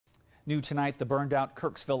New tonight, the burned-out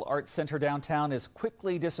Kirksville Arts Center downtown is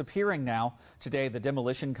quickly disappearing now. Today, the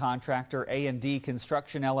demolition contractor A&D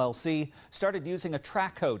Construction LLC started using a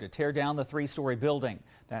track hoe to tear down the three-story building.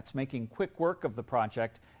 That's making quick work of the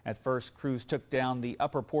project. At first, crews took down the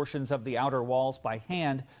upper portions of the outer walls by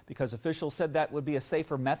hand because officials said that would be a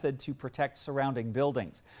safer method to protect surrounding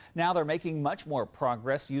buildings. Now they're making much more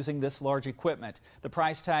progress using this large equipment. The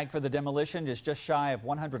price tag for the demolition is just shy of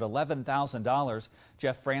 $111,000.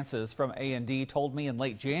 Jeff Francis from A&D told me in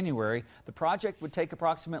late January the project would take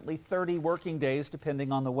approximately 30 working days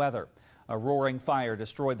depending on the weather. A roaring fire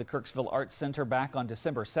destroyed the Kirksville Arts Center back on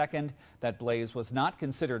December 2nd. That blaze was not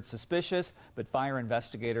considered suspicious, but fire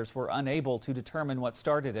investigators were unable to determine what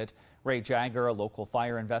started it. Ray Jagger, a local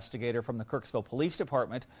fire investigator from the Kirksville Police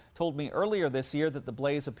Department, told me earlier this year that the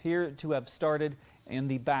blaze appeared to have started in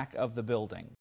the back of the building.